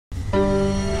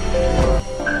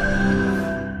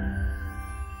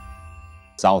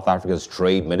South Africa's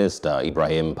Trade Minister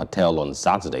Ibrahim Patel on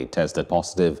Saturday tested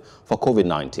positive for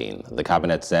COVID-19. The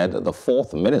cabinet said the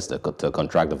fourth minister to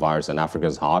contract the virus in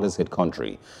Africa's hardest hit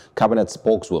country. Cabinet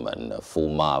spokeswoman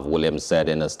Fulma Williams said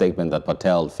in a statement that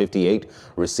Patel, 58,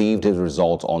 received his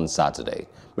results on Saturday.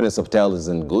 Minister Patel is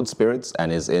in good spirits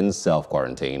and is in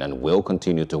self-quarantine and will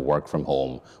continue to work from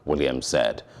home, Williams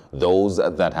said. Those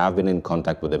that have been in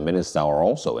contact with the minister are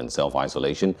also in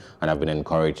self-isolation and have been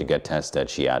encouraged to get tested,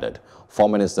 she added. 4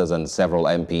 ministers and several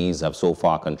MPs have so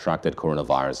far contracted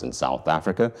coronavirus in South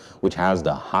Africa, which has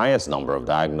the highest number of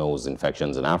diagnosed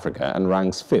infections in Africa and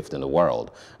ranks 5th in the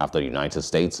world after the United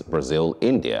States, Brazil,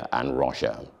 India, and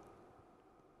Russia.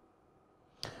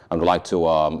 I would like to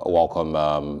welcome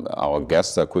our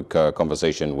guest, a quick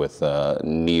conversation with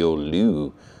Neo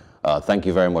Liu. Thank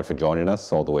you very much for joining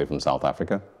us all the way from South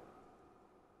Africa.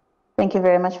 Thank you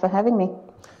very much for having me.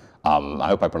 I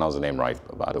hope I pronounced the name right,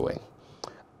 by the way.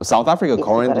 South Africa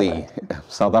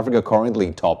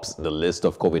currently tops the list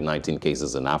of COVID-19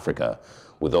 cases in Africa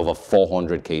with over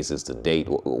 400 cases to date.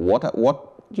 What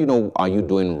are you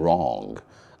doing wrong?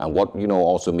 And what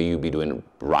also may you be doing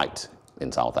right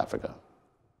in South Africa?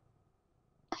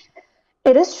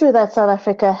 It is true that South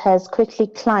Africa has quickly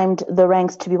climbed the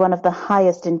ranks to be one of the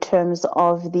highest in terms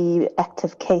of the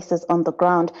active cases on the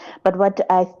ground. But what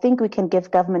I think we can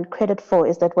give government credit for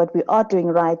is that what we are doing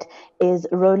right is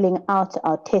rolling out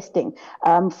our testing.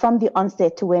 From the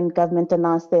onset to when government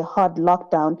announced their hard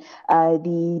lockdown,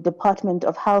 the Department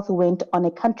of Health went on a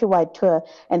countrywide tour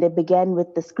and they began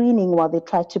with the screening while they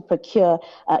tried to procure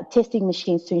testing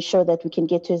machines to ensure that we can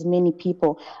get to as many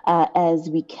people as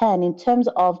we can. In terms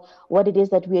of what it is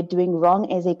that we are doing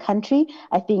wrong as a country,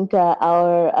 I think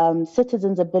our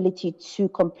citizens' ability to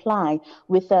comply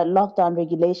with lockdown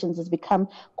regulations has become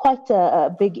quite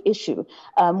a big issue.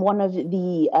 One of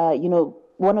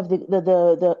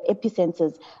the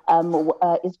epicenters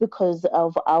is because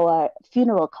of our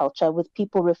funeral culture, with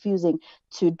people refusing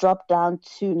to drop down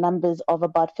to numbers of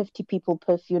about 50 people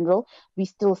per funeral. We're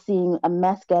still seeing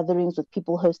mass gatherings with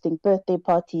people hosting birthday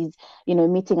parties,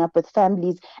 meeting up with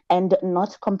families and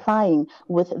not complying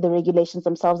with the regulations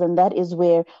themselves. And that is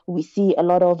where we see a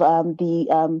lot of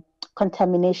the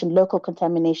contamination, local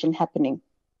contamination happening.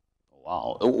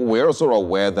 Wow. We're also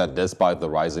aware that despite the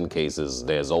rise in cases,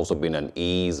 there's also been an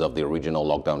ease of the original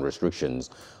lockdown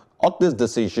restrictions. Ought this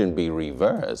decision be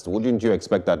reversed? Wouldn't you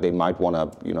expect that they might want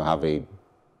to, have a,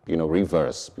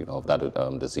 reverse, of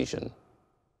that decision?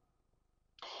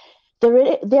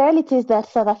 The reality is that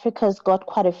South Africa's got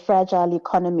quite a fragile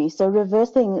economy, so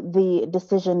reversing the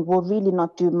decision will really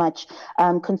not do much,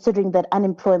 considering that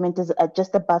unemployment is at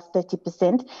just above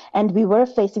 30%, and we were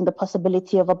facing the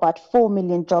possibility of about 4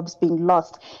 million jobs being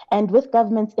lost. And with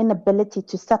government's inability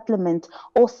to supplement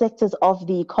all sectors of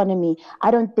the economy, I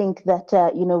don't think that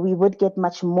we would get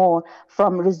much more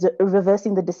from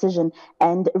reversing the decision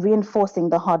and reinforcing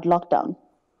the hard lockdown.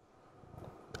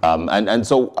 And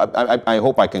so I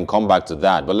hope I can come back to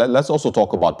that. But let's also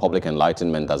talk about public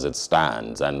enlightenment as it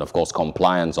stands, and of course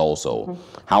compliance also. Mm-hmm.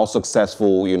 How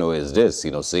successful, is this?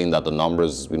 Seeing that the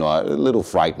numbers, are a little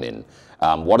frightening.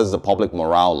 What is the public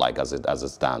morale like as it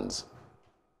stands?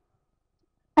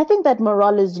 I think that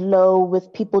morale is low,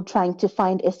 with people trying to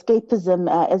find escapism.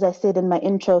 As I said in my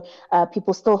intro,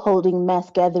 people still holding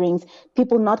mass gatherings,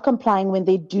 people not complying when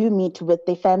they do meet with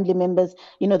their family members.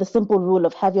 The simple rule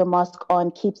of have your mask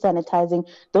on, keep sanitizing.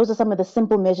 Those are some of the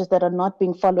simple measures that are not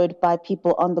being followed by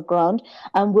people on the ground.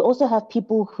 We also have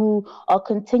people who are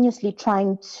continuously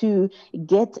trying to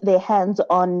get their hands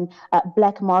on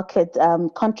black market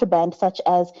contraband, such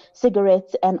as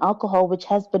cigarettes and alcohol, which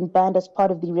has been banned as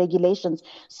part of the regulations.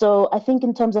 So I think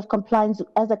in terms of compliance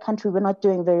as a country, we're not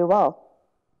doing very well.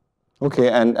 Okay,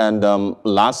 and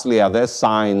lastly, are there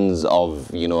signs of,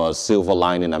 a silver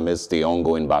lining amidst the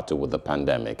ongoing battle with the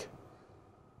pandemic?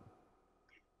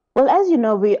 Well, as you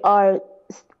know, we are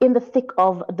in the thick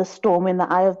of the storm, in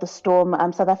the eye of the storm.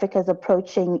 South Africa is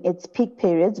approaching its peak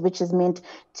periods, which is meant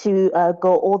to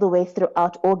go all the way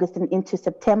throughout August and into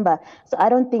September. So I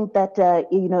don't think that,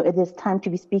 it is time to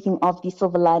be speaking of the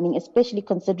silver lining, especially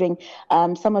considering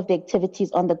some of the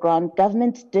activities on the ground.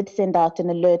 Government did send out an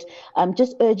alert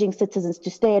just urging citizens to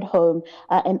stay at home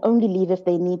and only leave if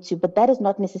they need to, but that is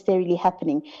not necessarily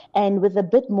happening. And with a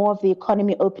bit more of the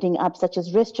economy opening up, such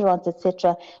as restaurants,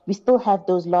 etc., we still have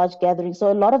those large gatherings.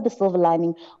 So a lot of the silver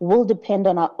lining will depend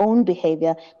on our own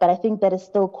behavior, but I think that is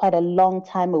still quite a long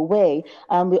time away.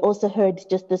 We also heard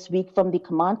just this week from the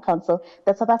Command Council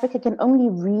that South Africa can only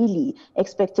really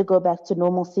expect to go back to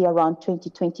normalcy around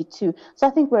 2022. So I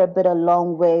think we're a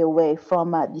long way away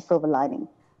from the silver lining.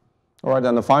 All right,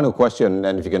 and the final question,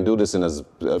 and if you can do this in as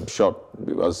short,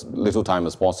 as little time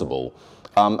as possible.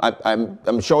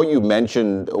 I'm sure you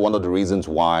mentioned one of the reasons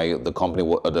why the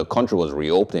country was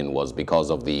reopening was because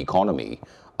of the economy.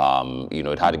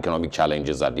 It had economic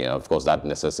challenges that, of course, that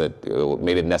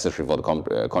made it necessary for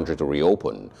the country to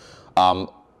reopen.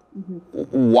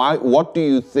 What do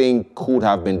you think could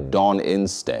have been done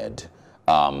instead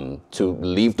to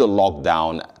leave the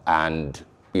lockdown and,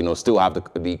 still have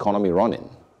the economy running?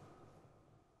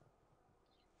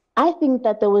 I think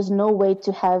that there was no way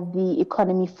to have the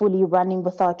economy fully running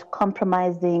without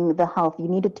compromising the health.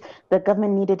 The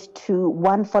government needed to,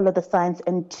 one, follow the science,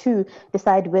 and two,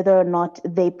 decide whether or not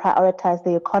they prioritize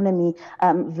the economy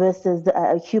versus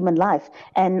human life.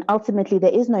 And ultimately,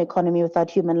 there is no economy without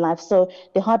human life. So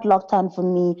the hard lockdown for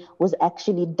me was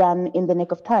actually done in the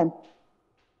nick of time.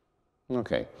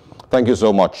 Okay. Thank you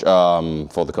so much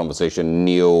for the conversation,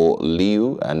 Neo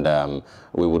Liu, and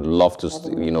we would love to,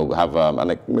 have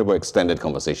maybe extended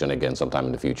conversation again sometime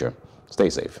in the future. Stay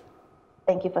safe.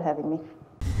 Thank you for having me.